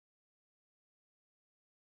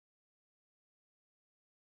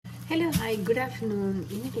Hello, hi, good afternoon.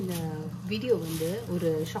 இன்னைக்கு இந்த video வந்து ஒரு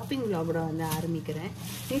ஷாப்பிங் vlog-ஓட வந்து ஆரம்பிக்கிறேன்.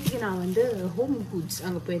 நேற்றுக்கு நான் வந்து ஹோம் குட்ஸ்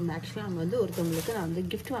அங்கே போயிருந்தேன். ஆக்சுவலாக அங்கே வந்து ஒருத்தவங்களுக்கு நான் வந்து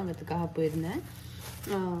கிஃப்ட் வாங்கிறதுக்காக போயிருந்தேன்.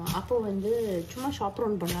 அப்போது வந்து சும்மா ஷாப்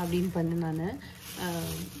ரவுண்ட் பண்ணலாம் அப்படின்னு பண்ணேன் நான்.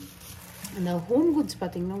 அந்த ஹோம் குட்ஸ்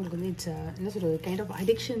பார்த்தீங்கன்னா உங்களுக்கு வந்து இட்ஸ் என்ன சொல்கிறது கைண்ட் ஆஃப்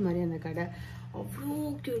அடிக்ஷன் மாதிரி அந்த கடை. அவ்வளோ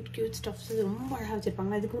க்யூட் ஸ்டஃப்ஸ் ரொம்ப அழகாக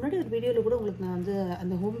வச்சுருப்பாங்க. அதுக்கு முன்னாடி ஒரு வீடியோவில் கூட உங்களுக்கு நான் வந்து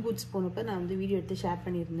அந்த ஹோம் குட்ஸ் போனப்போ நான் வந்து வீடியோ எடுத்து ஷேர்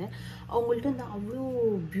பண்ணியிருந்தேன். அவங்கள்ட்ட வந்து அவ்வளோ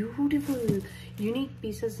பியூட்டிஃபுல் யூனிக்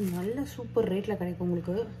பீசஸ் நல்ல சூப்பர் ரேட்டில் கிடைக்கும்.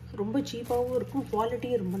 உங்களுக்கு ரொம்ப சீப்பாகவும் இருக்கும்,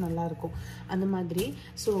 குவாலிட்டியும் ரொம்ப நல்லாயிருக்கும் அந்த மாதிரி.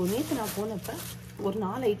 ஸோ நேற்று நான் போனப்போ ஒரு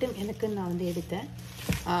 4 ஐட்டம் எனக்கு நான் வந்து எடுத்தேன்.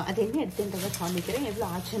 அது என்ன எடுத்துன்றதை காமிக்கிறேன், எவ்வளோ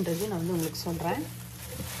ஆச்சுன்றது நான் வந்து உங்களுக்கு சொல்கிறேன்.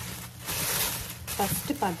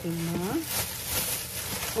 ஃபஸ்ட்டு பார்த்தீங்கன்னா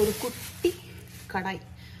ஒரு குட்டி கடாய்.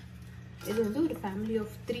 இது வந்து ஒரு ஃபேமிலி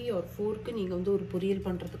ஆஃப் 3 or 4க்கு நீங்கள் வந்து ஒரு பொரியல்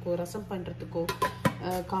பண்ணுறதுக்கோ ரசம் பண்ணுறதுக்கோ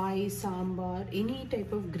காய் sambar any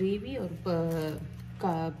type of gravy ஒரு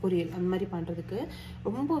பொரியல் அந்த மாதிரி பண்ணுறதுக்கு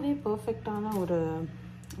ரொம்பவே பர்ஃபெக்டான ஒரு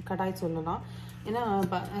கடாய் சொல்லலாம். ஏன்னா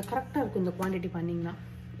கரெக்டாக இருக்கும் இந்த குவான்டிட்டி பண்ணிங்கன்னா.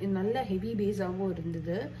 இது நல்ல ஹெவி பேஸாகவும்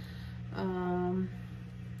இருந்தது.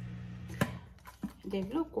 இது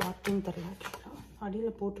எவ்வளோ குவார்ட்டுன்னு தெரியல,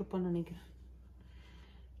 அடியில் போட்டிருப்போன்னு நினைக்கிறேன்.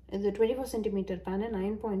 இது 24 cm பேனு,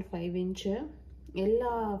 9.5 inch. எல்லா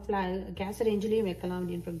கேஸ் ரேஞ்சிலையும் வைக்கலாம்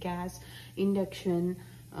அப்படின்ற கேஸ், இண்டக்ஷன்,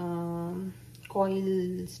 காயில்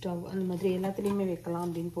ஸ்டவ் அந்த மாதிரி எல்லாத்துலேயுமே வைக்கலாம்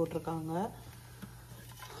அப்படின்னு போட்டிருக்காங்க.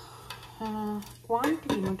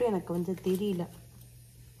 குவான்டிட்டி மட்டும் எனக்கு வந்து தெரியல.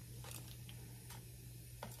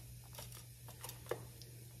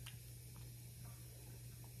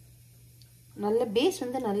 நல்ல பேஸ்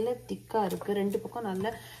வந்து நல்ல திக்காக இருக்குது. 2 பக்கம் நல்ல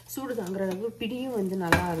சூடு தாங்குற அளவு பிடியும் வந்து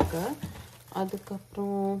நல்லா இருக்கு.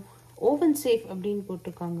 அதுக்கப்புறம் ஓவன் சேஃப் அப்படின்னு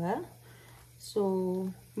போட்டிருக்காங்க. ஸோ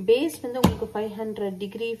பேஸ் வந்து உங்களுக்கு 500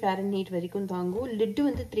 degree Fahrenheit வரைக்கும் தாங்கும். லிட்டு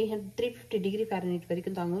வந்து 350 degree Fahrenheit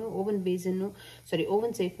வரைக்கும் தாங்கும். ஓவன் பேஸ்ன்னும்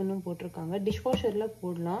ஓவன் சேஃப்னும் போட்டிருக்காங்க. டிஷ்வாஷரில்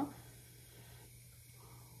போடலாம்.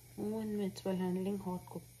 Oven myths well handling hot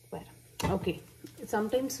cookware. Okay,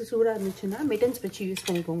 sometimes சூடாக இருந்துச்சுன்னா மிட்டன்ஸ் வச்சு யூஸ்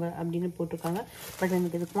பண்ணிக்கோங்க அப்படின்னு போட்டிருக்காங்க. பட்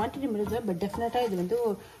எனக்கு இது குவான்டிட்டி முடியல. பட் டெஃபினட்டாக இது வந்து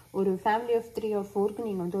ஒரு ஃபேமிலி ஆஃப் 3 or 4க்கு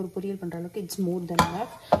நீங்கள் வந்து ஒரு பொரியல் பண்ணுற அளவுக்கு it's more then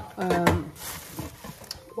enough.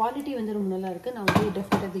 Quality வந்து ரொம்ப நல்லா இருக்குது. நான் வந்து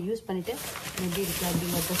டெஃபினட்டாக இதை யூஸ் பண்ணிவிட்டு எப்படி இருக்குது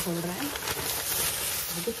அப்படிங்கிறத சொல்கிறேன்.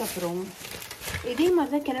 அதுக்கப்புறம் இதே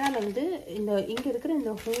மாதிரி தான் கனடாவில் வந்து இங்கே இருக்கிற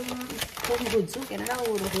இந்த ஹோம் குட்ஸும்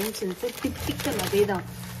கனடாவோட ஹோம் சென்ஸும் டிப்பிக்கல் அதே தான்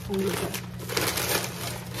உங்களுக்கு.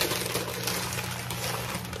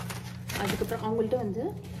 அதுக்கப்புறம் அவங்கள்ட்ட வந்து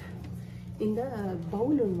இந்த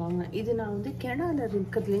பவுல் ஒன்று வாங்கினேன். இது நான் வந்து கனடாவில்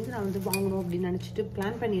இருக்கிறதுலேருந்து நான் வந்து வாங்கணும் அப்படின்னு நினச்சிட்டு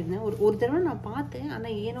பிளான் பண்ணியிருந்தேன். ஒரு தடவை நான் பார்த்தேன்,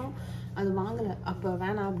 ஆனால் ஏனோ அது வாங்கலை. அப்போ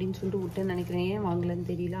வேணாம் அப்படின்னு சொல்லிட்டு விட்டேன்னு நினைக்கிறேன். ஏன் வாங்கலைன்னு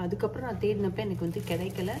தெரியல. அதுக்கப்புறம் நான் தேடினப்போ எனக்கு வந்து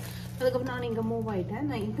கிடைக்கல. அதுக்கப்புறம் நான் இங்கே மூவ் ஆகிட்டேன்.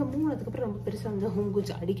 நான் இங்கே மூவ் ஆனதுக்கப்புறம் ரொம்ப பெருசாக வந்து ஹோம்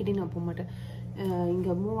குட்ஸ் அடிக்கடி நான் போக மாட்டேன்.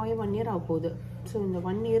 இங்கே மூவ் ஆகி 1 year ஆக போகுது. ஸோ இந்த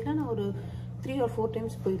 1 yearல நான் ஒரு 3 or 4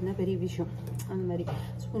 times போயிருந்தேன். பெரிய விஷயம் அந்த மாதிரி.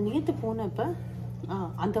 ஸோ நேற்று போனப்போ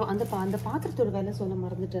அந்த பாத்திரத்தோட விலை சொல்ல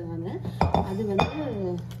மறந்துட்டேன் நான். அது வந்து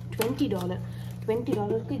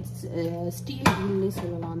 $20க்கு ஸ்டீல் வீல்னே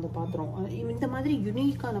சொல்லலாம் அந்த பாத்திரம். இந்த மாதிரி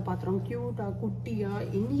யுனிக்கான பாத்திரம், க்யூட்டாக குட்டியாக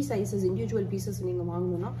எனி சைஸஸ் இண்டிவிஜுவல் பீசஸ் நீங்கள்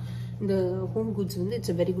வாங்கணும்னா இந்த ஹோம் குட்ஸ் வந்து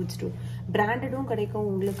it's a very good store. பிராண்டடும் கிடைக்கும்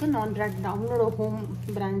உங்களுக்கு, நான் பிராண்டட் அவங்களோட ஹோம்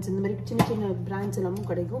பிராண்ட்ஸ் இந்த மாதிரி சின்ன சின்ன பிராண்ட்ஸ் எல்லாமும்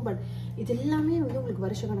கிடைக்கும். பட் இது எல்லாமே வந்து உங்களுக்கு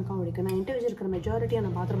வருஷ கணக்காக கிடைக்கும். நான் இன்டர்வியூ இருக்கிற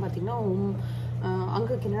மெஜாரிட்டியான பாத்திரம் பார்த்தீங்கன்னா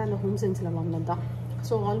அங்கே கனடாவில் ஹோம் சென்ஸில் வாங்கினது தான்.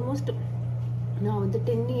 ஸோ ஆல்மோஸ்ட் நான் வந்து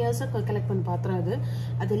 10 years-ஆக கலெக்ட் பண்ண பாத்திரம்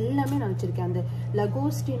அது எல்லாமே நான் வச்சுருக்கேன். அந்த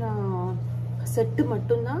லகோஸ்டினா செட்டு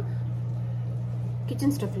மட்டும்தான்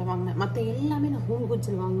கிச்சன் ஸ்டஃப்பில் வாங்கினேன். மற்ற எல்லாமே நான் ஹோம்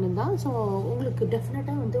குட்ஸில் வாங்கினது தான். ஸோ உங்களுக்கு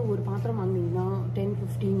டெஃபினட்டாக வந்து ஒரு பாத்திரம் வாங்கினீங்கன்னா 10,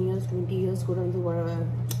 15 years, 20 years கூட வந்து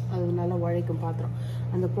அது நல்லா உழைக்கும் பாத்திரம்.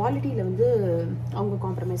 அந்த குவாலிட்டியில் வந்து அவங்க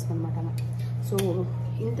காம்ப்ரமைஸ் பண்ண மாட்டாங்க. ஸோ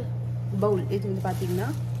இந்த பவுல் இது வந்து பார்த்தீங்கன்னா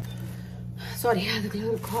அதுக்குள்ளே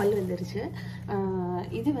ஒரு கால் வந்துருச்சு.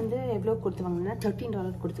 இது வந்து எவ்வளோ கொடுத்து வாங்கினேன்னா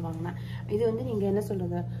 $13 கொடுத்து வாங்கினேன். இது வந்து நீங்கள் என்ன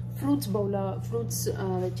சொல்கிறது, ஃப்ரூட்ஸ்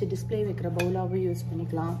வச்சு டிஸ்பிளே வைக்கிற பவுலாகவும் யூஸ்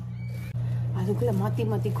பண்ணிக்கலாம். அதுக்குள்ளே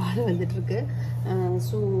மாற்றி கால் வந்துட்டுருக்கு.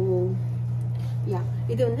 ஸோ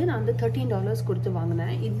இது வந்து நான் வந்து $13 கொடுத்து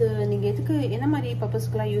வாங்கினேன். இது நீங்கள் எதுக்கு என்ன மாதிரி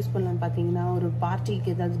பர்பஸ்க்குலாம் யூஸ் பண்ணலான்னு பார்த்தீங்கன்னா, ஒரு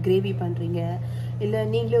பார்ட்டிக்கு ஏதாவது கிரேவி பண்ணுறீங்க, இல்லை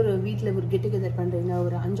நீங்களே ஒரு வீட்டில் ஒரு கெட் டுகெதர் பண்ணுறீங்க,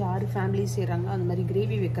 ஒரு 5-6 ஃபேமிலிஸ் செய்கிறாங்க, அந்த மாதிரி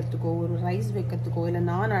கிரேவி வைக்கிறதுக்கோ ஒரு ரைஸ் வைக்கிறதுக்கோ, இல்லை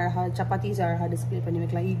நான் அழகாக சப்பாத்திஸ் அழகாக டிஸ்பிளே பண்ணி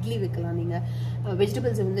வைக்கலாம், இட்லி வைக்கலாம். நீங்கள்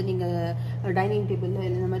வெஜிடபிள்ஸை வந்து நீங்கள் டைனிங் டேபிள் இல்லை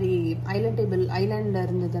இந்த மாதிரி ஐலாண்டில்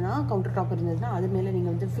இருந்ததுன்னா, கவுண்டர் டாப் இருந்ததுன்னா அது மேலே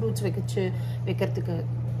நீங்கள் வந்து ஃப்ரூட்ஸ் வைக்கிறதுக்கு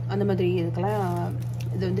அந்த மாதிரி இதுக்கெல்லாம்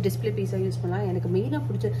இது வந்து டிஸ்பிளே பீஸாக யூஸ் பண்ணலாம். எனக்கு மெயினாக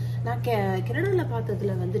பிடிச்ச நான் கனடாவில்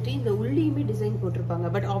பார்த்ததுல வந்துட்டு இந்த உள்ளியுமே டிசைன் போட்டிருப்பாங்க.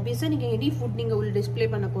 பட் ஆப்வியஸாக நீங்கள் எனி ஃபுட் நீங்கள் உள்ள டிஸ்பிளே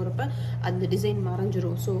பண்ண போகிறப்ப அந்த டிசைன்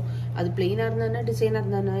மறைஞ்சிரும். ஸோ அது பிளெயினாக இருந்தானே டிசைனாக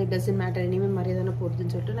இருந்தானே இட் டசன்ட் மேட்டர், இனிமேல் மாதிரி தானே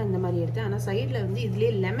போடுதுன்னு சொல்லிட்டு நான் இந்த மாதிரி எடுத்தேன். ஆனால் சைடில் வந்து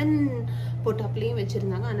இதுலேயே லெமன் போட்டாப்லேயும்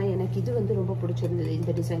வச்சுருந்தாங்க. ஆனால் எனக்கு இது வந்து ரொம்ப பிடிச்சிருந்தது,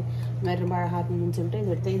 இந்த டிசைன் மாதிரி ரொம்ப அழகாக இருந்துன்னு சொல்லிட்டு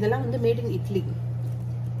இது எடுத்தேன். இதெல்லாம் வந்து மேட் இன் இட்லி.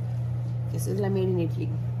 எஸ், இதெல்லாம் மேட் இன் இட்லி.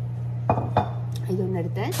 இது ஒன்று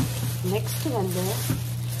எடுத்தேன். நெக்ஸ்ட் வந்து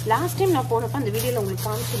லாஸ்ட் டைம் நான் போனப்போ அந்த வீடியோவில் உங்களுக்கு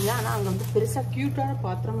காமிச்சிருந்தேன். ஆனால் அங்கே வந்து பெருசாக க்யூட்டான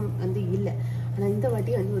பாத்திரம் வந்து இல்லை. ஆனால் இந்த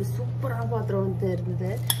வாட்டி வந்து ஒரு சூப்பரான பாத்திரம் வந்து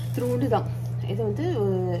இருந்தது. த்ரூண்டு தான். இது வந்து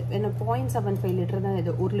என்ன 0.75 லிட்டர் தான்.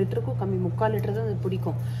 இது 1 லிட்டருக்கும் கம்மி, 3/4 லிட்டர் தான் அது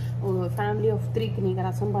பிடிக்கும். ஃபேமிலி ஆஃப் 3க்கு நீங்கள்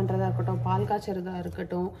ரசம் பண்ணுறதா இருக்கட்டும், பால் காய்ச்சறதா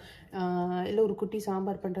இருக்கட்டும், இல்லை ஒரு குட்டி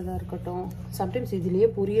சாம்பார் பண்ணுறதா இருக்கட்டும், சம்டைம்ஸ் இதுலேயே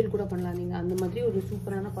பொரியல் கூட பண்ணலாம் நீங்கள். அந்த மாதிரி ஒரு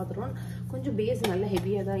சூப்பரான பாத்திரம். கொஞ்சம் பேஸ் நல்லா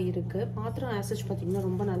ஹெவியாக தான் இருக்குது. பாத்திரம் ஆசச் பார்த்தீங்கன்னா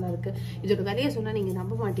ரொம்ப நல்லா இருக்குது. இதோட விலையை சொன்னால் நீங்கள்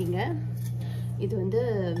நம்ப மாட்டீங்க. இது வந்து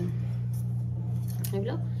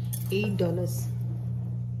எவ்வளோ? $8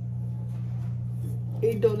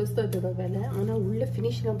 தான் இதோட விலை. ஆனால் உள்ள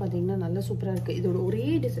ஃபினிஷ்லாம் பார்த்தீங்கன்னா நல்லா சூப்பராக இருக்குது. இதோட ஒரே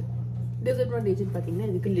டிஸ்அட்வான்டேஜ்னு பார்த்தீங்கன்னா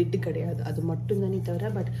இதுக்கு லிட்டு கிடையாது, அது மட்டும் தானே தவிர.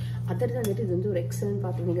 பட் அதர் தான் இது வந்து ஒரு எக்ஸலன்ட்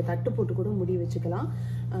பாத்திரம். நீங்கள் தட்டு போட்டு கூட முடி வச்சுக்கலாம்.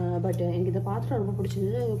 பட் எனக்கு இந்த பாத்திரம் ரொம்ப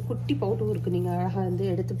பிடிச்சது. குட்டி பவுட்டும் இருக்குது. நீங்கள் அழகாக வந்து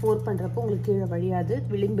எடுத்து போர் பண்ணுறப்போ உங்களுக்கு கீழே வழியாது,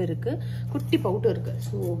 விளிம்பு இருக்குது, குட்டி பவுட்டும் இருக்குது.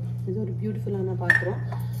 ஸோ இது ஒரு பியூட்டிஃபுல்லான பாத்திரம்.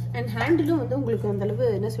 அண்ட் ஹேண்டிலும் வந்து உங்களுக்கு அந்தளவு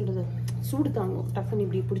என்ன சொல்கிறது, சூடு தாங்கும். டக்குன்னு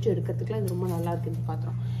இப்படி பிடிச்சி எடுக்கிறதுக்குலாம் இது ரொம்ப நல்லா இருக்குது இந்த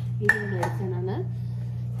பாத்திரம். இது ஒன்று எடுத்தேன் நான்.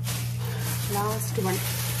 லாஸ்ட் ஒன்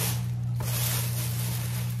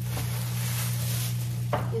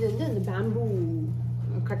இது வந்து அந்த பேம்பூ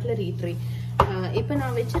கட்லரி ட்ரே. இப்போ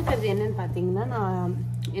நான் வச்சிருக்கிறது என்னன்னு பார்த்தீங்கன்னா, நான்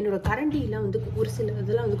என்னோட கரண்டிலாம் வந்து ஒரு சில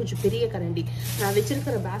இதெல்லாம் வந்து கொஞ்சம் பெரிய கரண்டி. நான்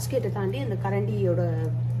வச்சிருக்கிற பேஸ்கெட்டை தாண்டி அந்த கரண்டியோட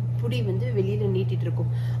புடி வந்து வெளியில் நீட்டிகிட்டு இருக்கும்.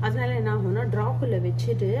 அதனால என்ன ஆகும்னா, ட்ராக்குள்ளே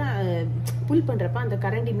வச்சுட்டு புல் பண்ணுறப்ப அந்த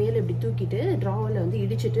கரண்டி மேலே இப்படி தூக்கிட்டு ட்ராவில் வந்து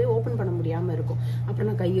இடிச்சுட்டு ஓப்பன் பண்ண முடியாமல் இருக்கும். அப்புறம்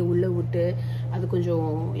நான் கையை உள்ளே விட்டு அது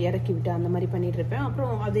கொஞ்சம் இறக்கி விட்டு அந்த மாதிரி பண்ணிகிட்டு இருப்பேன்.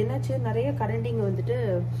 அப்புறம் அது என்னாச்சு, நிறைய கரண்டிங்க வந்துட்டு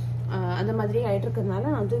அந்த மாதிரி ஆகிட்டு இருக்கிறதுனால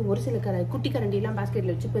நான் வந்து ஒரு சில குட்டி கரண்டிலாம்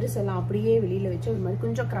பேஸ்கெட்டில் வச்சு பெருசெல்லாம் அப்படியே வெளியில் வச்சு ஒரு மாதிரி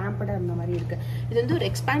கொஞ்சம் கிராம்படாக இருந்த மாதிரி இருக்குது. இது வந்து ஒரு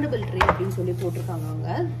எக்ஸ்பேண்டபிள் ட்ரே அப்படின்னு சொல்லி போட்டிருக்காங்க அவங்க.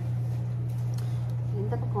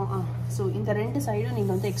 இந்த பக்கம் ஸோ இந்த 2 சைடும்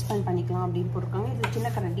நீங்கள் வந்து எக்ஸ்பேண்ட் பண்ணிக்கலாம் அப்படின்னு போட்டிருக்காங்க. இது சின்ன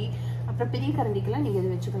கரண்டி, அப்புறம் பெரிய கரண்டிக்கெல்லாம் நீங்கள் இதை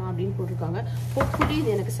வச்சுக்கலாம் அப்படின்னு போட்டிருக்காங்க. ஹோப்ஃபுல்லி இது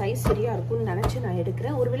எனக்கு சைஸ் சரியாக இருக்கும்னு நினச்சி நான்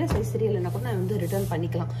எடுக்கிறேன். ஒருவேளை சைஸ் சரியில்லைன்னா கூட நான் வந்து ரிட்டர்ன்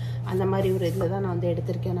பண்ணிக்கலாம். அந்த மாதிரி ஒரு இதில் தான் நான் வந்து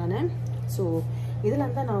எடுத்திருக்கேன் நான். ஸோ இதில்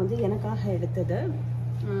தான் நான் வந்து எனக்காக எடுத்தது.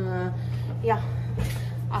 யா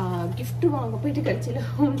கிஃப்ட் வாங்க போயிட்டு கடைசியில்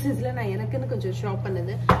ஹோம் சைஸில் நான் எனக்குன்னு கொஞ்சம் ஷாப்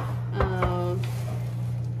பண்ணது.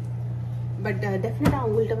 பட் டெஃபினட்டாக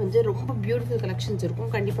அவங்கள்ட்ட வந்து ரொம்ப பியூட்டிஃபுல் கலெக்ஷன்ஸ்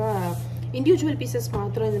இருக்கும். கண்டிப்பாக இண்டிவிஜுவல் பீசஸ்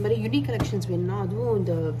மாத்திரம் இந்த மாதிரி யூனிக் கலெக்ஷன்ஸ் வேணும்னா, அதுவும்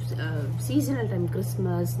இந்த seasonal time,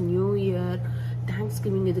 Christmas, new year,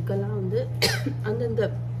 Thanksgiving, இதுக்கெல்லாம் வந்து அந்தந்த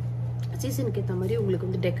சீசனுக்கு ஏற்ற மாதிரி உங்களுக்கு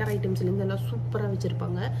வந்து டெக்கர் ஐட்டம்ஸ்லேருந்து எல்லாம் சூப்பராக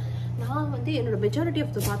வச்சுருப்பாங்க. நான் வந்து என்னோட மெஜாரிட்டி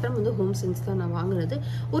ஆஃப் த பாத்திரம் வந்து ஹோம் சென்ஸ் தான் நான் வாங்கினது.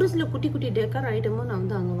 ஒரு சில குட்டி குட்டி டெக்கர் ஐட்டமும் நான்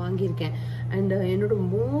வந்து அங்கே வாங்கியிருக்கேன். அண்ட் என்னோட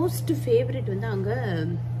மோஸ்ட் ஃபேவரட் வந்து அங்கே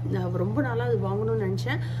நான் ரொம்ப நாளாக அது வாங்கணும்னு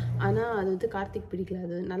நினச்சேன். ஆனால் அது வந்து கார்த்திக் பிடிக்கல,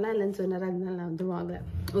 அது நல்லா இல்லைன்னு சொன்னார். அதனால நான் வந்து வாங்கலை.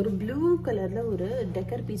 ஒரு ப்ளூ கலரில் ஒரு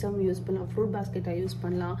டெக்கர் பீஸாகவும் யூஸ் பண்ணலாம், ஃப்ரூட் பாஸ்கெட்டாக யூஸ்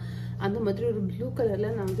பண்ணலாம். அந்த மாதிரி ஒரு ப்ளூ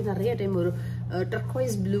கலரில் நான் வந்து நிறைய டைம் ஒரு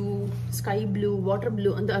turquoise blue, sky blue, water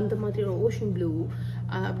blue, அந்த மாதிரி ஒரு ஓஷன் ப்ளூ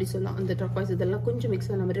அப்படி சொல்லலாம். அந்த டர்க்வைஸ் இதெல்லாம் கொஞ்சம் மிக்ஸ்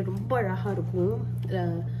ஆன மாதிரி ரொம்ப அழகாக இருக்கும்.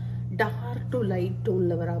 டார்க் டு லைட்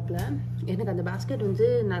டோனில் வராப்புல. எனக்கு அந்த பேஸ்கெட் வந்து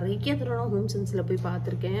நிறைய தடவை ஹோம் சென்ஸில் போய்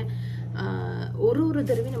பார்த்துருக்கேன். ஒரு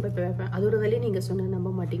தடவையும் நம்ம போய் வைப்பேன். அதோட விலையை நீங்கள் சொன்ன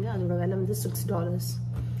நம்ப மாட்டீங்க. அதோட விலை வந்து $6.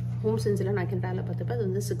 ஹோம் சென்ஸில் நான் கெண்டாவில் பார்த்தப்ப அது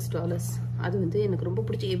வந்து $6. அது வந்து எனக்கு ரொம்ப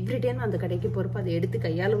பிடிச்சி. எவ்ரிடே நான் அந்த கடைக்கு போகிறப்ப அதை எடுத்து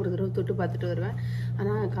கையால் ஒரு தடவை தொட்டு பார்த்துட்டு வருவேன்.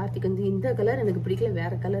 ஆனால் கார்த்திக் வந்து இந்த கலர் எனக்கு பிடிக்கல,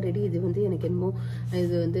 வேறு கலர் ரெடி, இது வந்து எனக்கு என்னமோ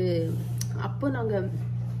இது வந்து அப்போ நாங்கள்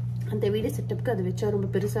அந்த வீடியோ செட்டப்புக்கு அதை வச்சா ரொம்ப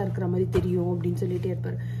பெருசாக இருக்கிற மாதிரி தெரியும் அப்படின்னு சொல்லிகிட்டே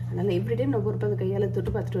இருப்பார். அதனால் எவ்ரி டைம் நான் போகிறப்ப அதை கையால்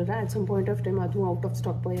தொட்டு பார்த்துட்டு வரேன். At some point of time அதுவும் அவுட் ஆஃப்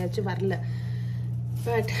ஸ்டாக் போயாச்சு, வரல.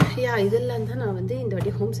 பட் யா இதெல்லாம் தான் நான் வந்து இந்த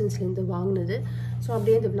வாட்டி ஹோம் சென்ஸ்லேருந்து வாங்கினது. ஸோ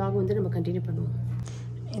அப்படியே இந்த vlog வந்து நம்ம கண்டினியூ பண்ணுவோம்.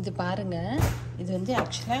 இது பாருங்கள், இது வந்து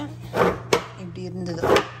ஆக்சுவலாக இப்படி இருந்தது.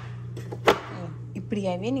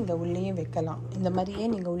 இப்படியாகவே நீங்கள் உள்ளேயும் வைக்கலாம், இந்த மாதிரியே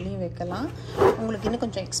நீங்கள் உள்ளேயும் வைக்கலாம். உங்களுக்கு இன்னும்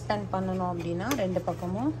கொஞ்சம் எக்ஸ்பேண்ட் பண்ணணும் அப்படின்னா 2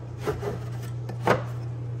 பக்கமும்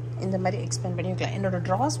இந்த மாதிரி எக்ஸ்பேண்ட் பண்ணி வைக்கலாம். என்னோடய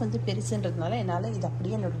ட்ராஸ் வந்து பெருசுன்றதுனால என்னால் இது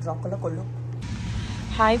அப்படியே என்னோடய ட்ராக்குள்ளே கொள்ளும்.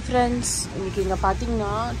 ஹாய் ஃப்ரெண்ட்ஸ், இன்றைக்கி இங்கே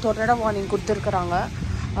பார்த்தீங்கன்னா டொர்னடோ வார்னிங் கொடுத்துருக்குறாங்க.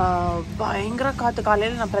 பயங்கர காற்று.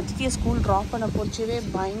 காலையில் நான் பிரதித்தியை ஸ்கூல் ட்ராப் பண்ண போச்சவே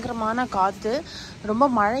பயங்கரமான காற்று. ரொம்ப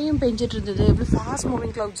மழையும் பெஞ்சிட்டு இருந்தது. எப்படி ஃபாஸ்ட்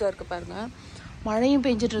மூவிங் க்ளவுட்ஸாக இருக்குது பாருங்கள். மழையும்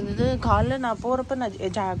பெஞ்சிட்டு இருந்தது. காலைல நான் போகிறப்ப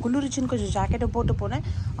நான் குளிர்ச்சின்னு கொஞ்சம் ஜாக்கெட்டை போட்டு போனேன்.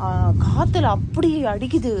 காற்றுல அப்படி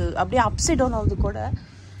அடிக்குது, அப்படியே அப்சைட் டவுன் ஆகுது கூட.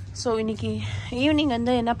 ஸோ இன்றைக்கி ஈவினிங்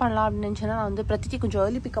வந்து என்ன பண்ணலாம் அப்படின்னு நினச்சேன்னா, நான் வந்து பிரதிக்கு கொஞ்சம்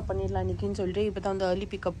ஏர்லி பிக்கப் பண்ணிடலாம் இன்றைக்கின்னு சொல்லிட்டு இப்போ தான் வந்து ஏர்லி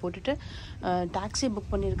பிக்கப் போட்டுட்டு டாக்ஸி புக்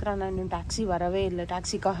பண்ணியிருக்கிறேன். நான் இன்னும் டாக்ஸி வரவே இல்லை,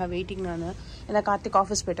 டாக்ஸிக்காக வெயிட்டிங். நான் ஏன்னா கார்த்திக்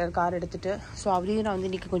ஆஃபீஸ் போய்ட்டார் கார் எடுத்துகிட்டு. ஸோ அவரையும் நான் வந்து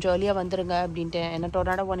இன்றைக்கி கொஞ்சம் ஏர்லியாக வந்துடுங்க அப்படின்ட்டு, என்ன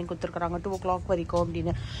டொர்னாடோ வார்னிங் கொடுத்துருக்குறாங்க 2 o'clock வரைக்கும்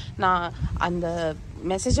அப்படின்னு. நான் அந்த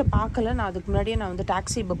மெசேஜை பார்க்கல, நான் அதுக்கு முன்னாடியே நான் வந்து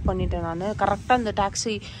டாக்ஸி புக் பண்ணிட்டேன். நான் கரெக்டாக அந்த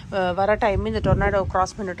டாக்ஸி வர டைமு, இந்த டொர்னாடோ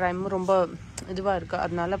க்ராஸ் பண்ணுற டைமு ரொம்ப இதுவாக இருக்குது.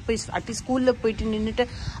 அதனால போய் அட்லீஸ்ட் ஸ்கூலில் போயிட்டு நின்றுட்டு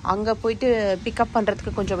அங்கே போயிட்டு பிக்கப்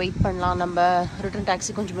பண்ணுறதுக்கு கொஞ்சம் வெயிட் பண்ணலாம், நம்ம ரிட்டன்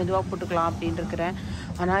டாக்ஸி கொஞ்சம் மெதுவாக போட்டுக்கலாம் அப்படின்னு இருக்கிறேன்.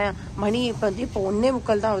 ஆனால் மணி இப்போ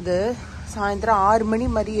 1:45 தான் ஆகுது. சாயந்தரம் 6 மணி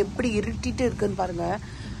மாதிரி எப்படி இருட்டிட்டு இருக்குன்னு பாருங்கள்.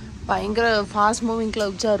 பயங்கர ஃபாஸ்ட் மூவிங்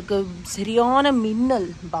க்ளவுட்ஸாக இருக்குது. சரியான மின்னல்,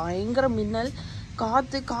 பயங்கர மின்னல்.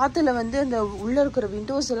 காற்றுல வந்து அந்த உள்ளே இருக்கிற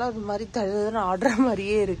விண்டோஸ் எல்லாம் ஒரு மாதிரி தழுதுன்னு ஆடுற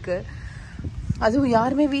மாதிரியே இருக்குது. அதுவும்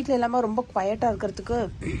யாருமே வீட்டில் இல்லாமல் ரொம்ப குவைட்டாக இருக்கிறதுக்கு.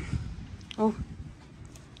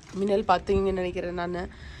 மின்னல் பார்த்தீங்கன்னு நினைக்கிறேன் நான்,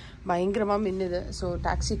 பயங்கரமாக மின்னுது. ஸோ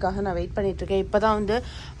டாக்ஸிக்காக நான் வெயிட் பண்ணிகிட்ருக்கேன். இப்போ தான் வந்து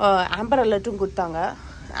ஆம்பர் அலர்ட்டும் கொடுத்தாங்க.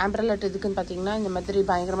 ஆம்பர் அலர்ட் எதுக்குன்னு பார்த்தீங்கன்னா, இந்த மாதிரி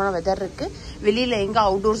பயங்கரமான வெதர் இருக்குது, வெளியில் எங்கே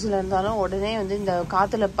அவுட்டோர்ஸில் இருந்தாலும் உடனே வந்து இந்த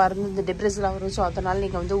காற்றுல பறந்து இந்த டெப்ரிஸ்லாம் வரும். ஸோ அதனால்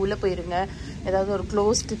நீங்கள் வந்து உள்ளே போயிருங்க, ஏதாவது ஒரு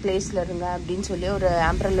க்ளோஸ்டு பிளேஸில் இருங்க அப்படின்னு சொல்லி ஒரு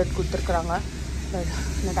ஆம்பர் அலர்ட் கொடுத்துருக்குறாங்க.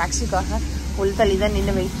 நான் டாக்ஸிக்காக உள்தள்ளி தான்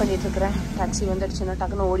நின்று வெயிட் பண்ணிகிட்ருக்கிறேன். டாக்ஸி வந்துடுச்சுன்னா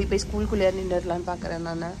டக்குன்னு ஓடி போய் ஸ்கூலுக்குள்ளே நின்றுடலான்னு பார்க்குறேன்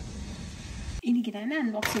நான். இன்றைக்கி நான் என்ன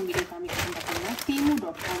அன்பாக்சிங் வீடியோ காமிக்கிறேன்னு பார்த்தீங்கன்னா,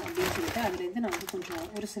 Temu.com அப்படின்னு சொல்லிட்டு அதுலேருந்து நான் வந்து கொஞ்சம்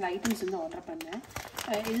ஒரு சில ஐட்டம்ஸ் வந்து ஆர்டர் பண்ணேன்.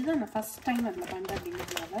 இதுதான் நான் ஃபஸ்ட் டைம் அதில் பண்ணுறேன்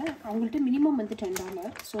அப்படிங்கிறதுனால அவங்கள்ட்ட மினிமம் வந்து $10.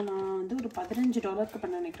 ஸோ நான் வந்து ஒரு $15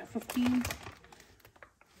 பண்ண நினைக்கிறேன்.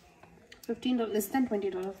 $15 லெஸ் தேன்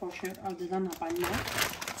 $20 ஃபார் ஷூர். அதுதான் நான் பண்ணேன்.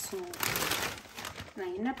 ஸோ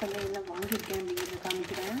நான் என்ன பண்ணேன், என்ன வாங்கியிருக்கேன் அப்படிங்கிறத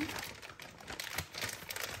காமிக்கிறேன்.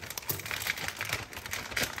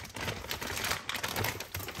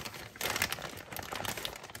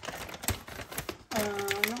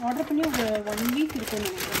 ஆர்டர் பண்ணி ஒரு 1 வீக் இருக்குன்னு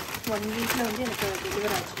நினைக்கிறேன். 1 வீக்கில் வந்து எனக்கு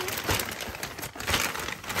டெலிவர் ஆச்சு.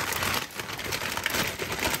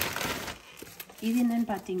 இது என்னன்னு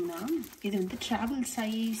பார்த்தீங்கன்னா, இது வந்து ட்ராவல்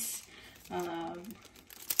சைஸ்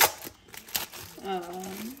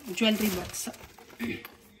ஜுவல்லரி பாக்ஸ்.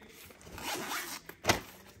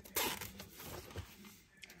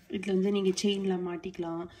 இதில் வந்து நீங்கள் செயின்லாம்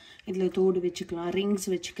மாட்டிக்கலாம், இதில் தோடு வச்சுக்கலாம், ரிங்ஸ்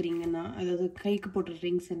வச்சுக்கிறீங்கன்னா, அதாவது கைக்கு போடுற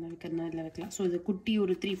ரிங்ஸ் என்ன வைக்கிறனா இதில் வைக்கலாம். ஸோ இது குட்டி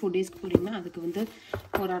ஒரு 3-4 டேஸ்க்கு போகிறீங்கன்னா அதுக்கு வந்து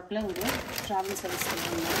ஒரு ஆப்பில் ஒரு ட்ராவல் சர்வீஸ்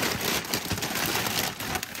பண்ணுவாங்க.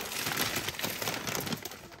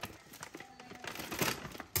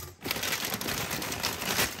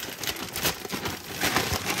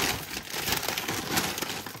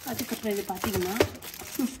 அதுக்கப்புறம் இது பார்த்தீங்கன்னா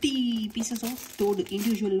 50 பீசஸ் ஆஃப் தோடு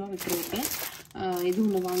இண்டிவிஜுவலாக வைக்கிறதுக்கு இது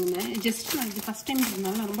ஒன்று வாங்கினேன். ஜஸ்ட் நான் இது ஃபஸ்ட் டைம்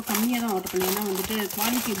இருந்தாலும் நான் ரொம்ப கம்மியாக தான் ஆர்டர் பண்ணேன். ஏன்னா வந்துட்டு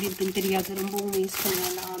குவாலிட்டி எப்படி இருக்குன்னு தெரியாது, ரொம்பவும் வேஸ்ட் பண்ண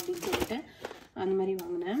வேண்டாம் அப்படின்னு சொல்லிட்டு அந்த மாதிரி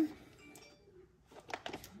வாங்கினேன்.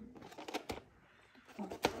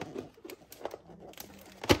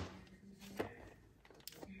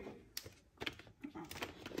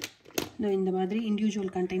 இந்த மாதிரி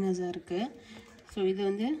இண்டிவிஜுவல் கண்டெய்னர்ஸாக இருக்குது. ஸோ இது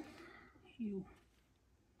வந்து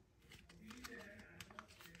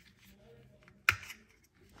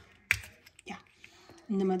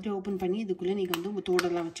இந்த மாதிரி ஓப்பன் பண்ணி இதுக்குள்ளே நீங்கள் வந்து உங்கள்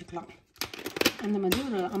தோடெல்லாம் வச்சுக்கலாம். அந்த மாதிரி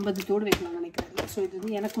ஒரு 50 தோடு வைக்கலாம் நினைக்கிறேன். ஸோ இது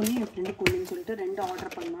வந்து எனக்கு ஒன்று, என் ஃப்ரெண்டுக்கு ஒன்றுன்னு சொல்லிட்டு 2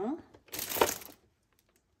 ஆர்டர் பண்ணோம்.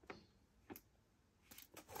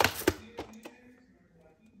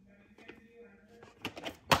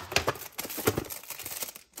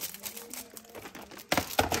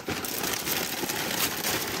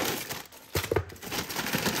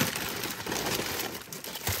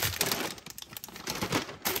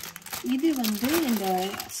 இது வந்து இந்த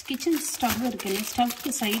கிச்சன் ஸ்டவ் இருக்குல்ல, ஸ்டவ்க்கு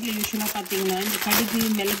சைடில் யூஸ்வலாக பார்த்தீங்கன்னா இந்த கடுகு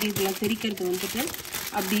மிளகு இதெல்லாம் தெரிக்கிறது வந்துட்டு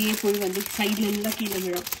அப்படியே போய் வந்து சைடில் எல்லாம் கீழே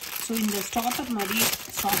விழும். ஸோ இந்த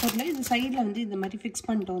ஸ்டாப்பரில் இந்த சைடில் வந்து இந்த மாதிரி ஃபிக்ஸ்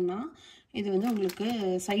பண்ணிட்டோம்னா இது வந்து உங்களுக்கு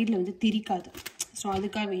சைடில் வந்து திரிக்காது. ஸோ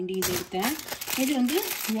அதுக்காக வேண்டி இது எடுத்தேன். இது வந்து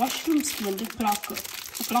வாஷ்ரூம்ஸ்க்கு வந்து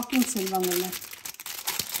கிளாக்கிங் சொல்லுவாங்கல்ல,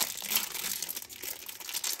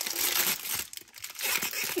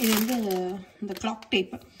 இது வந்து இந்த கிளாக்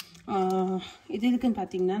டேப்பு. இது எதுக்குன்னு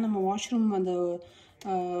பார்த்தீங்கன்னா, நம்ம வாஷ்ரூம் அந்த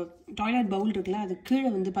டாய்லெட் பவுல் இருக்குல்ல, அது கீழே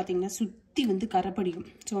வந்து பார்த்தீங்கன்னா சுற்றி வந்து கரைப்படியும்.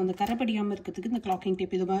 ஸோ அந்த கரைப்படியாமல் இருக்கிறதுக்கு இந்த கிளாக்கிங்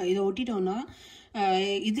டேப் இதை ஒட்டிட்டோன்னா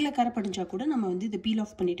இதில் கரைப்படிஞ்சா கூட நம்ம வந்து இதை பீல்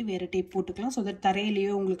ஆஃப் பண்ணிவிட்டு வேறு டேப் போட்டுக்கலாம். ஸோ தட்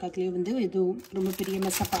தரையிலையோ உங்களுக்கு அதுலேயோ வந்து எதுவும் ரொம்ப பெரிய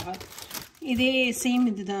மெஸ்அப் ஆகாது. இதே சேம்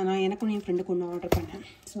இது தான் நான் எனக்கும் என் ஃப்ரெண்டுக்கு ஒன்று ஆர்டர் பண்ணேன்.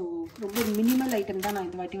 ஸோ ரொம்ப மினிமல் ஐட்டம் தான் நான்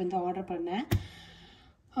இந்த வாட்டி வந்து ஆர்டர் பண்ணேன்.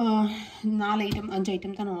 4 ஐட்டம் 5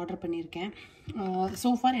 ஐட்டம் தான் நான் ஆர்டர் பண்ணியிருக்கேன்.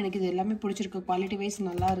 ஸோஃபார் எனக்கு இது எல்லாமே பிடிச்சிருக்கு. குவாலிட்டி வைஸ்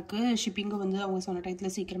நல்லாயிருக்கு. ஷிப்பிங்கும் வந்து அவங்க சொன்ன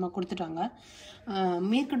டயத்தில் சீக்கிரமாக கொடுத்துட்டாங்க.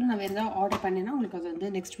 மேற்கொண்டு நான் வேறு ஏதாவது ஆர்டர் பண்ணேன்னா உங்களுக்கு அது வந்து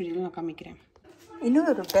நெக்ஸ்ட் வீடியோவில் நான் காமிக்கிறேன். இன்னும்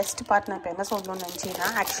ஒரு பெஸ்ட் பார்ட் நான் இப்போ என்ன சொல்லணும்னு நினச்சிங்கன்னா,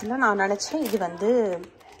 ஆக்சுவலாக நான் நினச்சேன் இது வந்து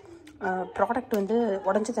ப்ராடக்ட் வந்து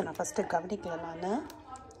உடஞ்சதை நான் ஃபஸ்ட்டு கவனிக்கல.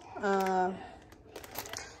 நான்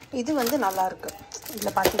இது வந்து நல்லாயிருக்கு.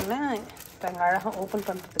 இதில் பார்த்தீங்கன்னா இப்போ அழகாக ஓப்பன்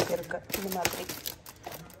பண்ணுறதுக்கு இருக்குது இந்த மாதிரி.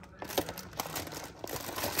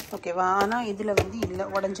 ஓகேவா? ஆனால் இதில் வந்து இல்லை,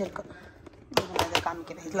 உடஞ்சிருக்கு. நான் இதை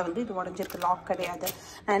காமிக்கிறேன். இதில் வந்து இது உடஞ்சிருக்கு, லாக் கிடையாது.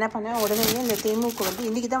 நான் என்ன பண்ணேன், உடனே இந்த தேமுக்கு வந்து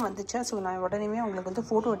இன்றைக்கி தான் வந்துச்சா. ஸோ நான் உடனே உங்களுக்கு வந்து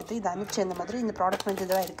ஃபோட்டோ எடுத்து இதை அனுப்பிச்சேன். இந்த மாதிரி இந்த ப்ராடக்ட் வந்து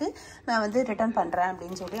இதாக இருக்குது, நான் வந்து ரிட்டர்ன் பண்ணுறேன்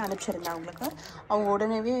அப்படின்னு சொல்லி அனுப்பிச்சிருந்தேன் அவங்களுக்கு. அவங்க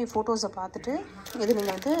உடனே ஃபோட்டோஸை பார்த்துட்டு இது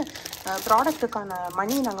நீங்கள் வந்து ப்ராடக்ட்டுக்கான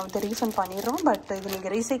மணி நாங்கள் வந்து ரீஃபண்ட் பண்ணிடுறோம், பட் இது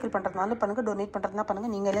நீங்கள் ரீசைக்கிள் பண்ணுறதுனால பண்ணுங்கள், டொனேட் பண்ணுறதுனா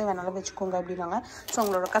பண்ணுங்கள், நீங்களே வேணாலும் வச்சுக்கோங்க அப்படின்னாங்க. ஸோ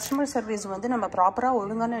அவங்களோட கஸ்டமர் சர்வீஸ் வந்து நம்ம ப்ராப்பராக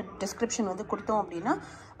ஒழுங்கான டிஸ்கிரிப்ஷன் வந்து கொடுத்தோம் அப்படின்னா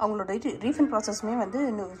அவங்களோட ரீஃபண்ட் ப்ராசஸ்மே வந்து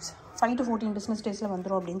 5 to 14 பிஸ்னஸ் டேஸில்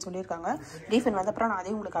வந்துடும் அப்படின்னு சொல்லியிருக்காங்க. ரீஃபண்ட் வந்த அப்புறம் நான்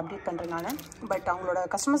அதையும் உங்களுக்கு அப்டேட் பண்ணுறேன் நான். பட் அவங்களோட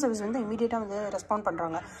கஸ்டமர் சர்வீஸ் வந்து இமீடியட்டாக வந்து ரெஸ்பாண்ட்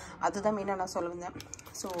பண்ணுறாங்க. அதுதான் மெயினாக நான் சொல்ல வந்தேன்.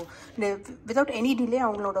 ஸோ வித்தவுட் எனி டிலே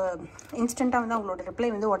அவங்களோட இன்ஸ்டண்ட்டாக வந்து அவங்களோட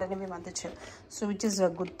ரிப்ளை வந்து உடனே வந்துச்சு. So which is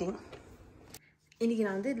a good thing. இன்றைக்கி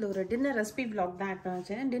நான் வந்து இதில் ஒரு டின்னர் ரெசிபி வ்ளாக் தான் ஆட்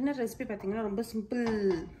பண்ணேன். டின்னர் ரெசிபி பார்த்திங்கன்னா ரொம்ப சிம்பிள்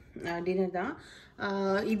டின்னர் தான்.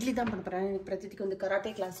 இட்லி தான் பண்ண போகிறேன். எனக்கு பிரதிக்கு வந்து கராட்டே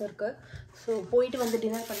கிளாஸ் இருக்குது. ஸோ போயிட்டு வந்து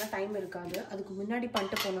டின்னர் பண்ண டைம் இருக்காது. அதுக்கு முன்னாடி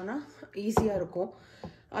பண்ணிட்டு போனோன்னா ஈஸியாக இருக்கும்.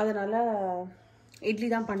 அதனால் இட்லி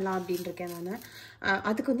தான் பண்ணலாம் அப்படின்னு இருக்கேன் நான்.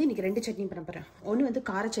 அதுக்கு வந்து இன்றைக்கி 2 சட்னி பண்ண போகிறேன். ஒன்று வந்து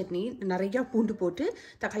கார சட்னி, நிறையா பூண்டு போட்டு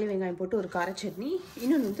தக்காளி வெங்காயம் போட்டு ஒரு கார சட்னி.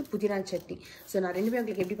 இன்னொன்று வந்து புதினா சட்னி. ஸோ நான் ரெண்டுமே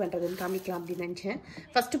உங்களுக்கு எப்படி பண்ணுறதுன்னு காமிக்கலாம் அப்படின்னு நினச்சேன்.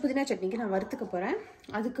 ஃபஸ்ட்டு புதினா சட்னிக்கு நான் வறுத்துக்க போகிறேன்.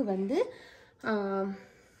 அதுக்கு வந்து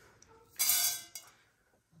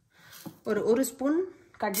ஒரு ஸ்பூன்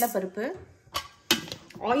கடலைப்பருப்பு,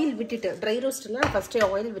 ஆயில் விட்டுட்டு, ட்ரை ரோஸ்ட்டில் ஃபஸ்ட்டே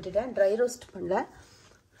ஆயில் விட்டுட்டேன், ட்ரை ரோஸ்ட் பண்ணல.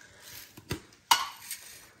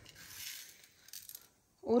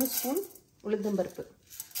 1 ஸ்பூன் உளுந்தம்பருப்பு.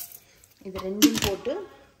 இது ரெண்டும் போட்டு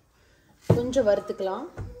கொஞ்சம் வறுத்துக்கலாம்.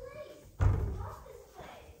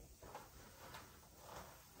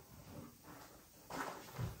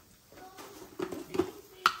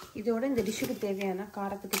 இதோட இந்த டிஷ்ஷுக்கு தேவையான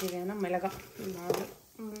காரத்துக்கு தேவையான மிளகாய்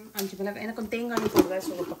 5 மிளகாய். எனக்கு கொஞ்சம் தேங்காய் போடுவேன்.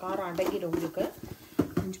 ஸோ இப்போ காரம் அடங்கிடும் உங்களுக்கு.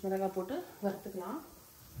 5 மிளகாய் போட்டு வறுத்துக்கலாம்.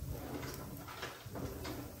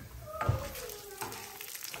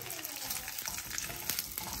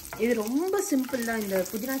 இது ரொம்ப சிம்பிள் தான். இந்த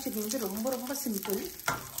புதினா சட்னி வந்து ரொம்ப ரொம்ப சிம்பிள்.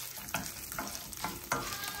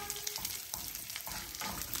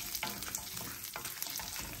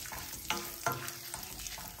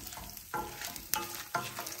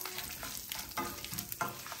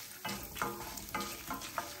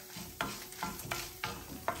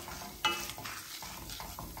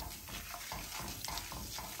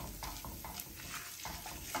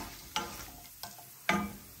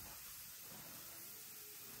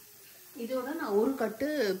 இதோட நான் ஒரு கட்டு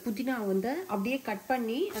புதினா வந்து அப்படியே கட்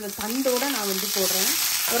பண்ணி அந்த தண்டோட நான் வந்து போடுறேன்.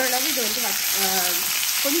 ஓரளவு இது வந்து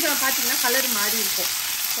கொஞ்சம் பார்த்தீங்கன்னா கலர் மாறி இருக்கும்.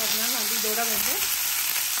 ஸோ அதனால வந்து இதோட வந்து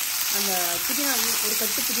அந்த புதினா ஒரு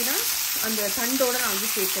கட்டு புதினா அந்த தண்டோட நான்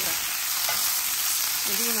வந்து சேர்த்துறேன்.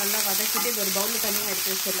 இதையும் நல்லா வதக்கிட்டு இது ஒரு பவுலில் தனியாக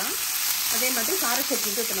எடுத்து வச்சிடலாம். அதே மாதிரி கார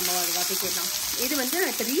சட்னிக்கு இப்போ நம்ம அதை வதக்கிடலாம். இது வந்து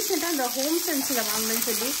நான் இப்போ ரீசெண்டாக அந்த ஹோம் சென்ஸில் வாங்கினேன்னு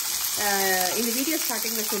சொல்லி இந்த வீடியோ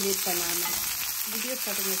ஸ்டார்டிங்கில் சொல்லியிருப்பேன். நான் வீடியோ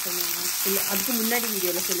ஸ்டார்டிங்கில் சொன்னேன் இல்லை, அதுக்கு முன்னாடி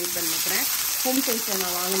வீடியோவில் சொல்லியிருப்பேன் நினைக்கிறேன். ஹோம் சென்ஸில்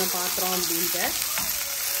நான் வாங்கின பாத்திரம் அப்படின்ட்டு.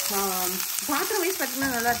 பாத்திரம் வைஸ் பார்த்தீங்கன்னா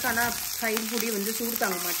நல்லாயிருக்கு. ஆனால் சைடு பொடி வந்து சூடு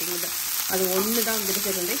தாங்க மாட்டேங்குது. அது ஒன்று தான்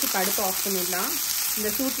வந்துட்டு இப்போ அடுப்பு ஆஃப் பண்ணிடலாம். இந்த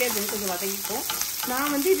சூட்லேயே அது வந்து கொஞ்சம் வதங்கிக்கும்.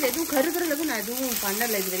 நான் வந்து இது எதுவும் கருதுறளவு நான் எதுவும்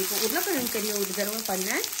பண்ணலை இது வரைக்கும். உருளைக்கிழங்கு கறி ஒரு தடவை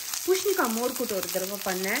பண்ணேன், பூசணிக்காய் மோர் கூட்டு ஒரு தடவை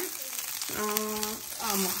பண்ணேன்.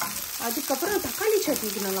 ஆமாம், அதுக்கப்புறம் தக்காளி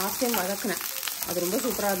சட்னிக்கு நான் லாஸ்ட் டைம் வதக்கினேன். அது ரொம்ப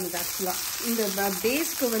சூப்பராக இருந்தது. ஆக்சுவலாக இந்த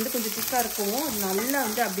பேஸ்க்கு வந்து கொஞ்சம் திக்காக இருக்கும். அது நல்லா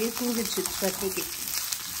வந்து அப்படியே தூங்கிடுச்சு சட்னிக்கு.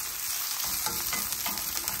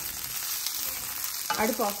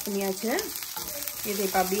 அடுப்பு ஆஃப் பண்ணியாச்சு. இது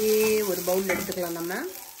இப்போ அப்படியே ஒரு பவுலில் எடுத்துக்கலாம் நம்ம.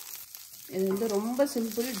 இது வந்து ரொம்ப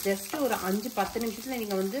சிம்பிள். ஜஸ்ட் ஒரு 5-10 நிமிஷத்தில்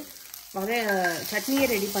நீங்கள் வந்து சட்னியை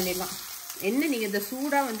ரெடி பண்ணிடலாம். என்ன நீங்கள் இந்த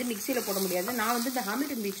சூடாக வந்து மிக்சியில் போட முடியாது. நான் வந்து இந்த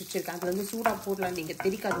ஹாமில்டன் பீச் வச்சுருக்கேன், அது வந்து சூடாக போடலாம். நீங்கள்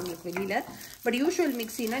தெரிக்காது உங்களுக்கு வெளியில். பட் யூஷுவல்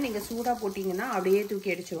மிக்சினா நீங்கள் சூடாக போட்டிங்கன்னா அப்படியே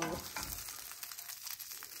தூக்கி அடிச்சுவாங்க.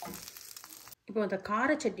 இப்போ அந்த கார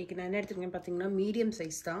சட்னிக்கு நான் என்ன எடுத்துருக்கேன் பார்த்தீங்கன்னா, மீடியம்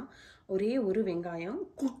சைஸ் தான். ஒரே ஒரு வெங்காயம்,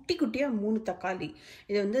 குட்டி குட்டியாக 3 தக்காளி.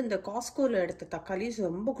 இது வந்து இந்த காஸ்கோவில் எடுத்த தக்காளி,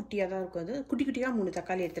 ரொம்ப குட்டியாக தான் இருக்கும். அது குட்டி குட்டியாக 3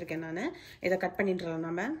 தக்காளி எடுத்திருக்கேன் நான். இதை கட் பண்ணிட்டுலாம்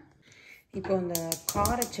நம்ம. இப்போ அந்த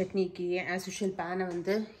கார சட்னிக்கு ஆஸ் யூஷுவல் பேனை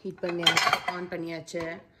வந்து ஹீட் பண்ணி ஆன் பண்ணியாச்சு.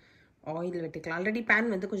 ஆயில் விட்டுக்கலாம். ஆல்ரெடி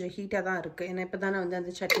பேன் வந்து கொஞ்சம் ஹீட்டாக தான் இருக்குது. ஏன்னா இப்போ தானே வந்து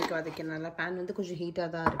அந்த சட்னிக்கு வதக்கிறனால பேன் வந்து கொஞ்சம் ஹீட்டாக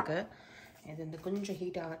தான் இருக்குது. இது வந்து கொஞ்சம்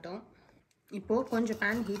ஹீட் ஆகட்டும். இப்போது கொஞ்சம்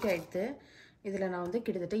பேன் ஹீட் ஆகிடுது. இதில் நான் வந்து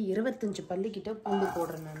கிட்டத்தட்ட 25 பல்லுக்கிட்ட பூண்டு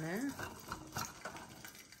போடுறேன். நான்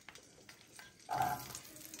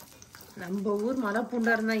நம்ம ஊர் மலை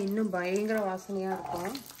பூண்டாக இருந்தால் இன்னும் பயங்கர வாசனையாக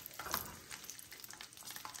இருக்கும்.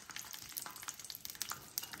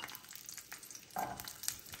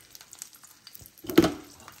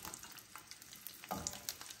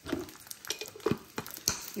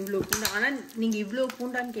 இவ்வளோ பூண்டா, ஆனால் நீங்கள் இவ்வளோ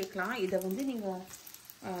பூண்டான்னு கேட்கலாம். இதை வந்து நீங்கள்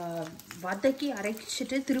வதக்கி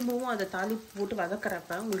அரைச்சிட்டு திரும்பவும் அதை தாளிப்பு போட்டு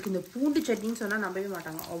வதக்கிறப்ப உங்களுக்கு இந்த பூண்டு சட்னின்னு சொன்னால் நம்பவே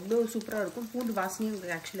மாட்டாங்க. அவ்வளோ சூப்பராக இருக்கும். பூண்டு வாசனையும்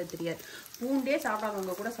உங்களுக்கு ஆக்சுவலாக தெரியாது. பூண்டே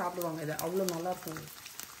சாப்பிடாதவங்க கூட சாப்பிடுவாங்க. இது அவ்வளோ நல்லாயிருக்கும்.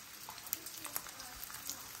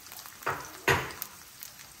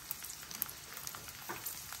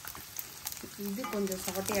 இது கொஞ்சம்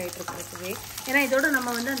சாட்டே ஆகிட்டு இருக்கிறதுவே, ஏன்னா இதோட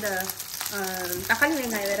நம்ம வந்து அந்த தக்காளி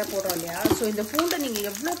வெங்காயம் வேற போடுறோம் இல்லையா. ஸோ இந்த பூண்டை நீங்கள்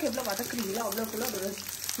எவ்வளோக்கு எவ்வளோ வதக்குறீங்களோ அவ்வளோக்குள்ள ஒரு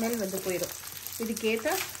ஸ்மெல் வந்து போயிடும்.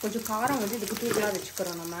 இதுக்கேற்ற கொஞ்சம் காரம் வந்து இதுக்கு தூக்கலாக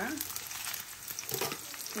வச்சுக்கிறோம். நம்ம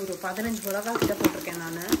ஒரு 15 மிளகா கிட்ட போட்டிருக்கேன்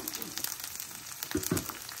நான்.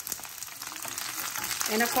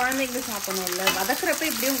 ஏன்னா குழந்தைங்க சாப்பிடணும்ல, வதக்குறப்ப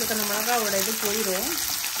இப்படியே உங்களுக்கு அந்த மிளகாவோட இது போயிடும்.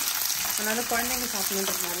 அதனால குழந்தைங்க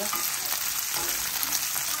சாப்பிடணுன்றதுனால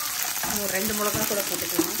ஒரு 2 மிளகா கூட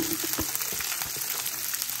போட்டுக்கலாம்.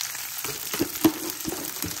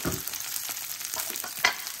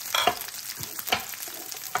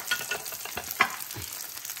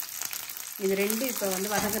 இது ரெண்டு இப்போ வந்து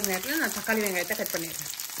வதங்குற நேரத்தில் நான் தக்காளி வெங்காயத்தை கட்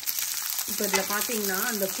பண்ணிடுறேன். இப்போ இதில் பார்த்தீங்கன்னா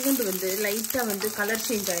அந்த பூண்டு வந்து லைட்டாக வந்து கலர்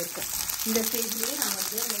சேஞ்ச் ஆகிருக்கும். இந்த ஸ்டேஜ்லேயே நான்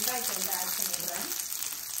வந்து வெங்காயத்தை வந்து ஆட் பண்ணிடுறேன்.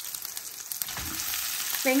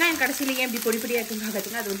 வெங்காயம் கடைசியில் ஏன் இப்படி பொடி பொடியாக இருக்குன்னு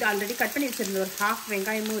பார்த்தீங்கன்னா அது வந்து ஆல்ரெடி கட் பண்ணி வச்சுருந்த ஒரு ஹாஃப்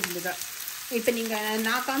வெங்காயமும் இருந்தது. இப்போ நீங்கள்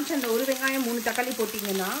நான் காமிச்ச அந்த ஒரு வெங்காயம் 3 தக்காளி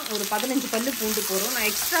போட்டிங்கன்னா ஒரு 15 பல்லு பூண்டு போகிறோம். நான்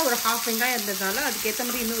எக்ஸ்ட்ரா ஒரு ஹாஃப் வெங்காயம் இருந்ததுனால அதுக்கேற்ற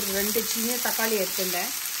மாதிரி இன்னும் ஒரு 2 சின்ன தக்காளி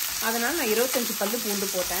எடுத்துட்டேன். அதனால் நான் 25 பல்லு பூண்டு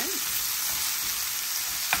போட்டேன்.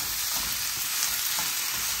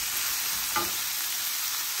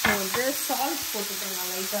 வந்து சால்ட் போட்டுட்டேன்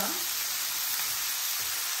நான் லைட்டாக.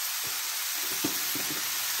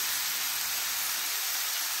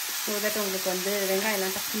 ஸோ தட் உங்களுக்கு வந்து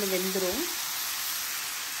வெங்காயம்லாம் டக்குன்னு வெந்துடும்.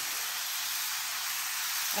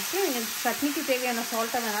 ஆக்சுவலி நீங்கள் சட்னிக்கு தேவையான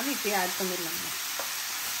சால்ட்டை வேணாலும் இப்போயே ஆட் பண்ணிடலாங்க.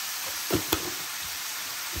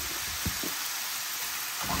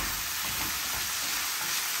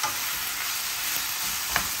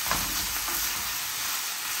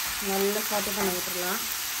 நல்லா சால்ட்டு பண்ணி விட்டுடலாம்.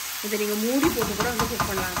 இதை நீங்கள் மூடி போட்டு கூட வந்து குக்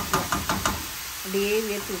பண்ணலாம். அப்படியே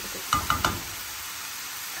வேர்த்து விட்டுட்டு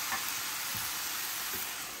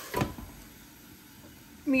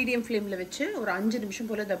மீடியம் ஃப்ளேமில் வச்சு ஒரு 5 நிமிஷம்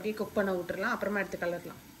போல் அதை அப்படியே குக் பண்ண விட்டுறலாம். அப்புறமா எடுத்து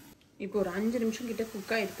கலரலாம். இப்போ ஒரு 5 நிமிஷம் கிட்ட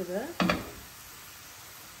குக்காக இருக்குது.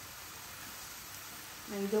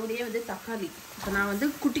 இதோடையே வந்து தக்காளி இப்போ நான் வந்து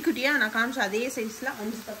குட்டி குட்டியாக நான் காமிச்ச அதே சைஸில்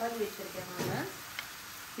 5 தக்காளி வச்சுருக்கேன் நான்.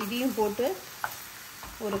 இதையும் போட்டு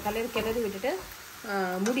ஒரு கிளறி விட்டுட்டு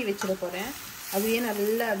மூடி வச்சிட போகிறேன். அதுவே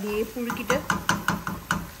நல்லா அப்படியே புழுக்கிட்டு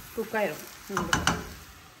குக் ஆயிடும்.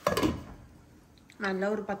 நல்லா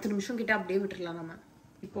ஒரு 10 நிமிஷம் கிட்ட அப்படியே விட்டுடலாம் நம்ம.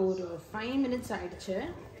 இப்போ ஒரு 5 மினிட்ஸ் ஆயிடுச்சு.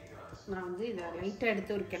 நான் வந்து இதை லைட்டாக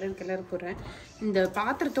எடுத்து ஒரு கிளறு போடுறேன். இந்த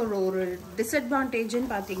பாத்திரத்தோட ஒரு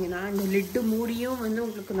டிஸ்அட்வான்டேஜ்னு பார்த்தீங்கன்னா இந்த லிட்டு மூடியும் வந்து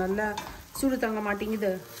உங்களுக்கு நல்லா சூடு தாங்க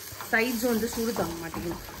மாட்டேங்குது, சைட்ஸும் வந்து சூடு தாங்க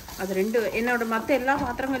மாட்டேங்குது. அது ரெண்டு என்னோட மற்ற எல்லா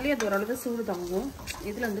பாத்திரங்கள்லேயும் அது ஓரளவு சூடு தாங்கும்.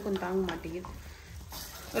 இதில் வந்து கொஞ்சம் தாங்க மாட்டேங்குது.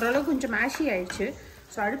 ஓரளவு கொஞ்சம் மேஷி ஆயிடுச்சு.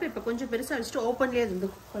 ஸோ அடுப்பு இப்போ கொஞ்சம் பெருசாக வச்சுட்டு ஓப்பன்லேயே அது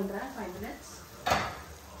வந்து குக் பண்ணுறேன் 5 மினிட்ஸ்.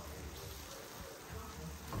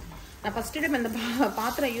 நான் ஃபஸ்ட்டு டைம் அந்த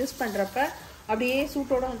பாத்திரம் யூஸ் பண்ணுறப்ப அப்படியே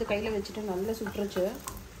சூட்டோட வந்து கையில் வச்சுட்டு நல்லா சுட்டுருச்சு.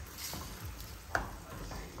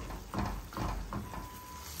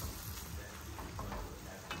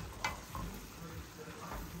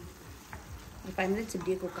 ஒரு 5 மினிட்ஸ்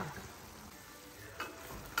இப்படியே குக் ஆகும்.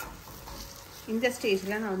 இந்த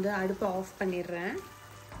ஸ்டேஜில் நான் வந்து அடுப்பை ஆஃப் பண்ணிடுறேன்.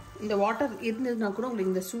 இந்த வாட்டர் இருந்ததுன்னா கூட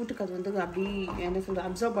உங்களுக்கு இந்த சூட்டுக்கு அது வந்து அப்படி என்ன சொல்கிறது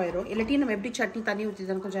அப்சர்வ் ஆயிரும். இல்லாட்டியும் நம்ம எப்படி சட்னி தண்ணி ஊற்றி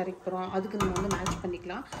தானே கொஞ்சம் அரைக்க போகிறோம், அதுக்கு நம்ம வந்து மேட்ச்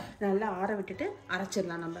பண்ணிக்கலாம். நல்லா ஆற விட்டுட்டு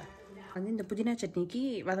அரைச்சிடலாம். நம்ம வந்து இந்த புதினா சட்னிக்கு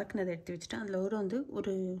வதக்குனதை எடுத்து வச்சுட்டு அதில் ஒரு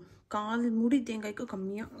 1/4 மூடி தேங்காய்க்கும்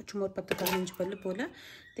கம்மியாக சும்மா ஒரு 10-15 பல்லு போல்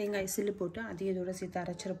தேங்காய் சில்லு போட்டு அதையும் இதோட சேர்த்து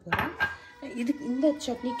அரைச்சிட போகிறேன். இந்த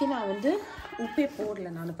சட்னிக்கு நான் வந்து உப்பே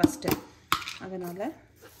போடலை நான் ஃபஸ்ட்டு. அதனால்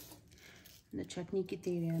இந்த சட்னிக்கு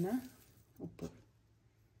தேவையான உப்பு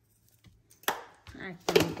ஆட்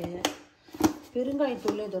பண்ணிவிட்டு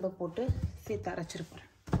பெருங்காயத்தூள் இதோட போட்டு சேர்த்து அரைச்சிருப்பேன்.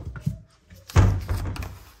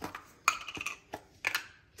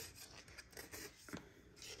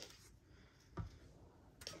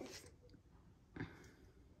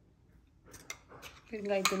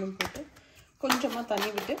 வெங்காயத்தூளும் போட்டு கொஞ்சமாக தண்ணி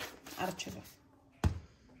விட்டு அரைச்சிடுறேன்.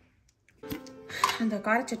 அந்த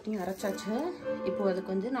கார சட்னி அரைச்சாச்சு. இப்போ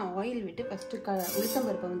அதுக்கு வந்து நான் ஆயில் விட்டு ஃபஸ்ட்டு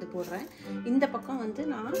உளுத்தம்பருப்பை வந்து போடுறேன். இந்த பக்கம் வந்து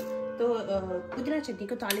நான் புதினா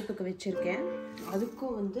சட்னிக்கும் தாளிப்புக்கு வச்சுருக்கேன்.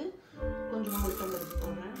 அதுக்கும் வந்து கொஞ்சமாக உளுத்தம்பருப்பு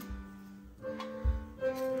போடுறேன்.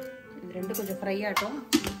 இது ரெண்டும் கொஞ்சம் ஃப்ரை ஆகட்டும்.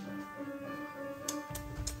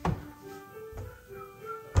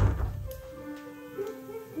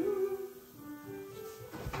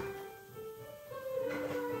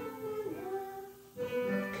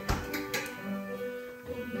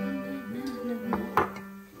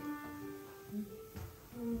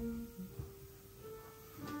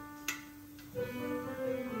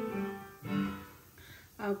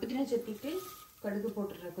 புதினா சட்னிக்கு கடுகு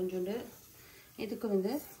போட்டுடுறேன் கொஞ்சோண்டு. இதுக்கு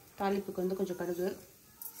வந்து தாளிப்புக்கு வந்து கொஞ்சம் கடுகு.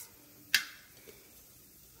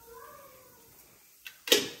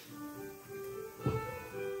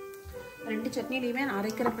 ரெண்டு சட்னிலையுமே நான்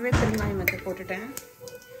அரைக்கிறப்பவே பெருங்காயம் வந்து போட்டுட்டேன்.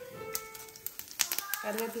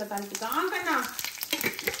 கருவேப்பிலை தாளிப்புக்கு கண்ணா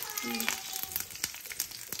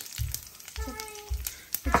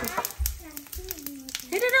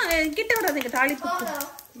கிட்ட விடாதீங்க, தாளிப்பு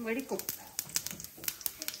வெடிக்கும்.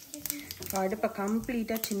 அடுப்பை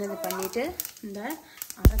கம்ப்ளீட்டாக சின்னது பண்ணிவிட்டு இந்த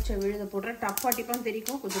அரைச்ச விழுத போடுற டப்பா டிப்பான்னு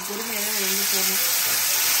தெரியும். கொஞ்சம் பொறுமையாக தான் வந்து போடணும்.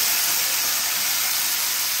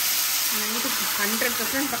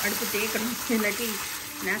 100% அடுப்பு தேய்க்கணும், இல்லாட்டி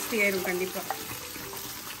நாஸ்டி ஆயிடும் கண்டிப்பாக.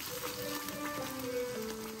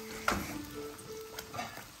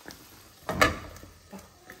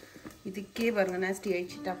 இதுக்கே பாருங்க நாஸ்டி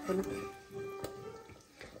ஆயிடுச்சு டப்புன்னு.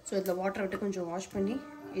 ஸோ இதில் வாட்டரை விட்டு கொஞ்சம் வாஷ் பண்ணி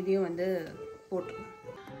இதையும் வந்து போட்டுருவோம்.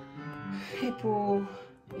 இப்போது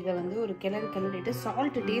இதை வந்து ஒரு கிளறிட்டு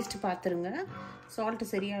சால்ட்டு டேஸ்ட் பார்த்துருங்க. சால்ட்டு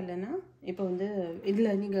சரியா இல்லைன்னா இப்போ வந்து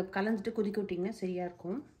இதில் நீங்கள் கலந்துட்டு கொதிக்க விட்டிங்கன்னா சரியாக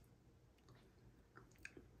இருக்கும்.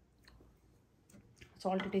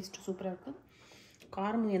 சால்ட்டு டேஸ்ட்டு சூப்பராக இருக்குது.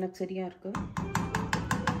 காரமும் எனக்கு சரியாக இருக்குது.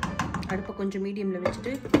 அடுப்பை கொஞ்சம் மீடியமில்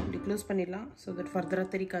வச்சுட்டு இப்படி க்ளோஸ் பண்ணிடலாம். ஸோ தட்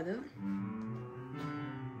ஃபர்தராக தெரிக்காது.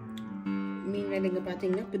 மீன் வேலை இங்கே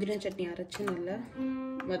பார்த்தீங்கன்னா புதினா சட்னி அரைச்சி நல்லா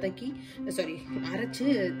வதக்கி அரைச்சி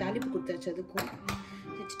தாளிப்பு கொடுத்தாச்சு. அதுக்கும்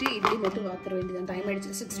வச்சுட்டு இட்லி மட்டும் வாத்துற வேண்டியதான். டைம்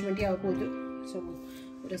ஆகிடுச்சு, 6:20 ஆக போகுது. ஸோ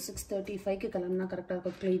ஒரு 6:35க்கு கிளம்புனா கரெக்டாக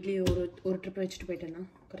இருக்கும். இட்லி ஒரு ட்ரிப் வச்சுட்டு போயிட்டேன்னா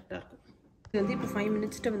கரெக்டாக இருக்கும். இது வந்து இப்போ 5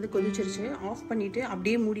 மினிட்ஸ்ட்டு வந்து கொதிச்சிருச்சு. ஆஃப் பண்ணிவிட்டு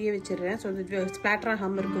அப்படியே மூடியே வச்சிடுறேன். ஸோ அது ஸ்ப்ளாட்டராக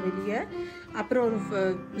ஹம் இருக்கும் வெளியே. அப்புறம் ஒரு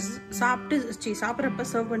சாப்பிட்றப்ப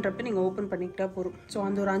சர்வ் பண்ணுறப்ப நீங்கள் ஓப்பன் பண்ணிக்கிட்டா போதும். ஸோ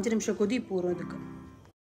அந்த ஒரு 5 நிமிஷம் கொதி போகும் அதுக்கு.